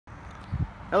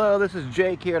Hello, this is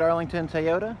Jake here at Arlington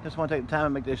Toyota. Just want to take the time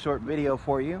and make this short video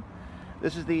for you.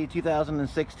 This is the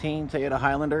 2016 Toyota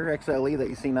Highlander XLE that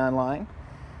you've seen online.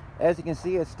 As you can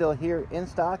see, it's still here in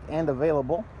stock and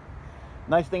available.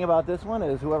 Nice thing about this one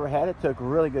is whoever had it took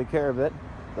really good care of it.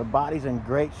 The body's in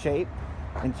great shape.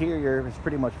 Interior is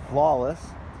pretty much flawless.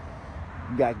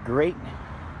 You got great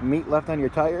meat left on your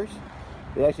tires.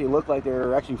 They actually look like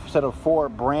they're actually a set of 4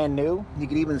 brand new. You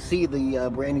can even see the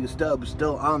brand new stubs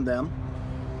still on them.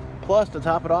 Plus, to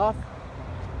top it off,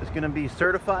 it's going to be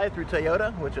certified through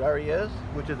Toyota, which it already is,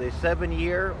 which is a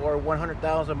 7-year or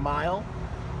 100,000 mile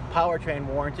powertrain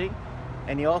warranty.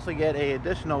 And you also get an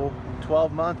additional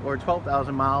 12-month or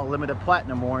 12,000 mile limited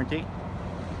platinum warranty.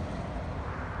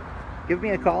 Give me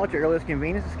a call at your earliest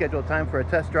convenience to schedule a time for a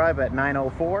test drive at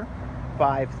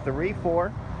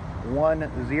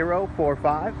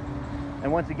 904-534-1045.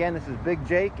 And once again, this is Big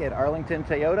Jake at Arlington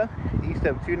Toyota, east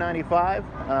of 295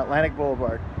 on Atlantic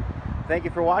Boulevard. Thank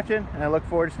you for watching, and I look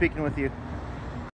forward to speaking with you.